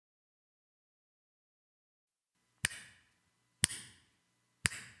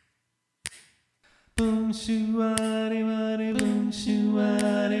boom, shoo-waddy, waddy, boom,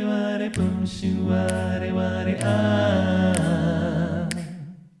 shoo-waddy, waddy, boom, shoo-waddy, waddy, ah.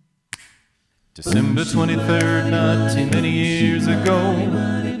 December 23rd, not too many years ago,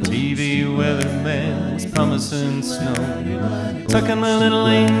 TV weatherman was promising snow. Tucking my little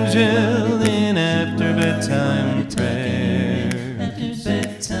angel in after bedtime prayers.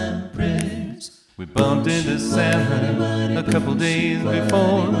 We bumped into Santa a couple days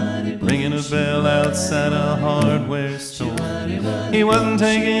before, ringing a bell outside a hardware store. He wasn't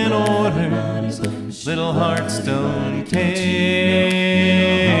taking orders, little hearts don't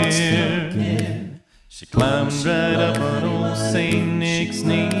care. She climbed right up on old St. Nick's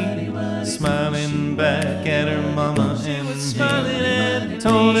knee, smiling back at her mama and me.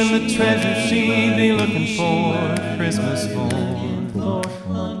 Told him the treasure she'd be looking for Christmas morn.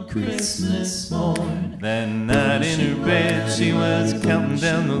 That night in her bed she was counting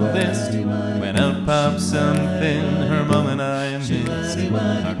down the list, when out popped something her mom and I missed.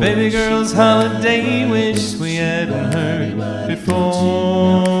 Our baby girl's holiday wish we hadn't heard before.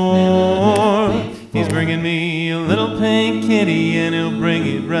 He's bringing me a little pink kitty, and he'll bring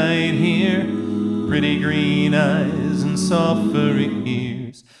it right here. Pretty green eyes and soft furry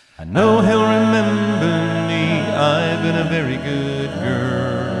ears. I know he'll remember me, I've been a very good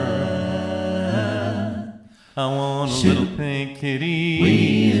girl. I want a little pink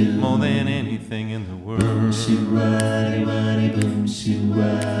kitty more than anything in the world. Boom, shoo-waddy, waddy, boom,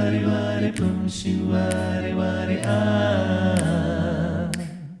 shoo-waddy, waddy, boom, shoo-waddy, waddy, ah.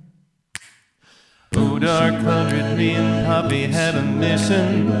 Oh, dark 100, me and Poppy had a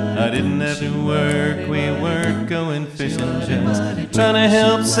mission. I didn't have to work, we weren't going fishing, just trying to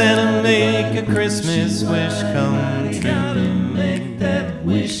help Santa make a Christmas wish come true. Make that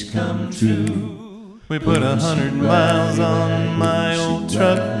wish come true. We put 100 miles on my old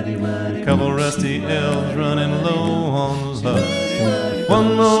truck, couple rusty elves running low on luck.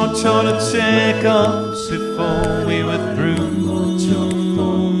 One more chore to check off before we were through.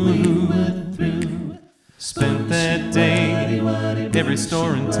 Spent that day, every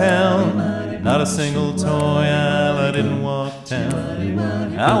store in town, not a single toy aisle I didn't walk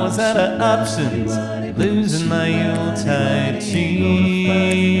down. I was out of options, losing my Yuletide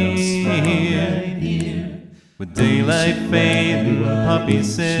cheer. With daylight fading, Poppy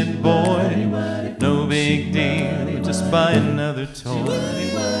said, boy, no big deal, just buy another toy.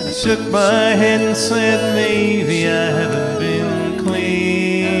 I shook my head and said, maybe I haven't been clear.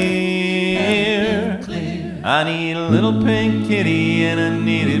 I need a little pink kitty, and I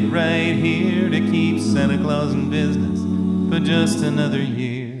need it right here to keep Santa Claus in business for just another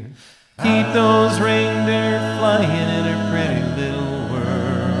year. Keep those reindeer flying in her pretty little world.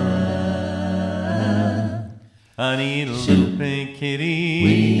 I need a little pink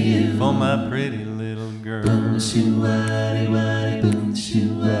kitty for my pretty little girl. Boom, shoo-waddy, waddy, boom,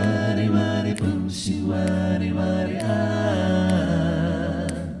 shoo-waddy, waddy, boom, shoo-waddy, waddy, ah.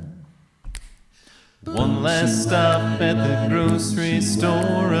 One last stop at the grocery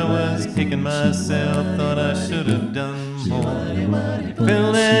store, I was kicking myself, thought I should have done more.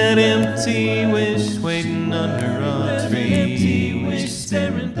 Felt that empty wish waiting under a tree, wish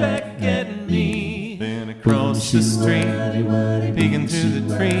staring back at me. Then across the street, peeking through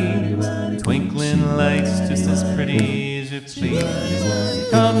the trees, twinkling lights just as pretty as you please.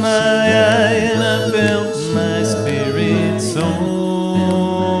 Caught my eye and I felt my spirit soar.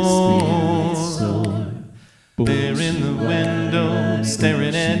 There in the window,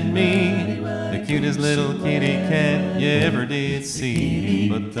 staring at me, the cutest little kitty cat you ever did see.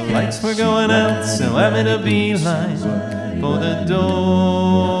 But the lights were going out, so I made a beeline for the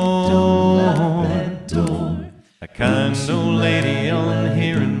door. A kind old lady on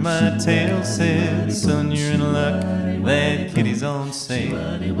hearing my tale said, son, you're in luck, that kitty's on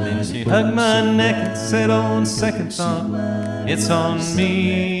sale. Then she hugged my neck and said, on second thought, it's on me.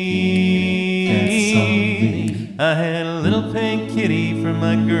 I had a little pink kitty for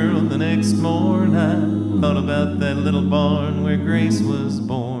my girl the next morn. I thought about that little barn where Grace was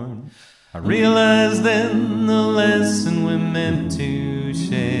born. I realized then the lesson we're meant to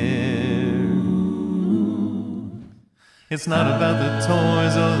share. It's not about the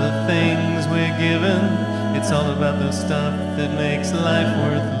toys or the things we're given, it's all about the stuff that makes life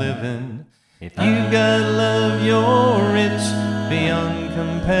worth living. If you've got love, you're rich beyond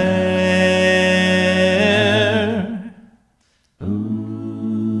compare.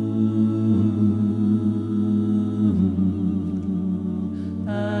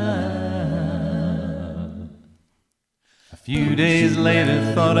 A few days days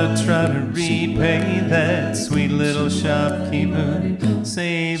later, thought I'd try to repay that sweet little shopkeeper,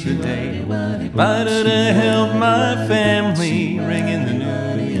 save the day. Might have helped my family ring in the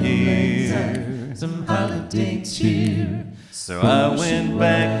new year, some holiday cheer. So I went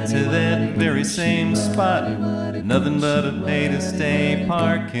back to that very same spot, nothing but a pay-to-stay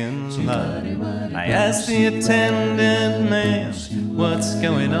parking lot. I asked the attendant man, what's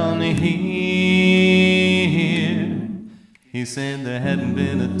going on here? He said there hadn't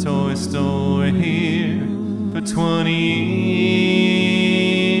been a toy store here for 20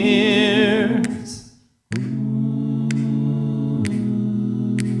 years.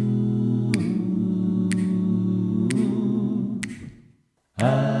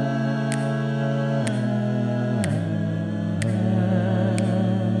 Ah.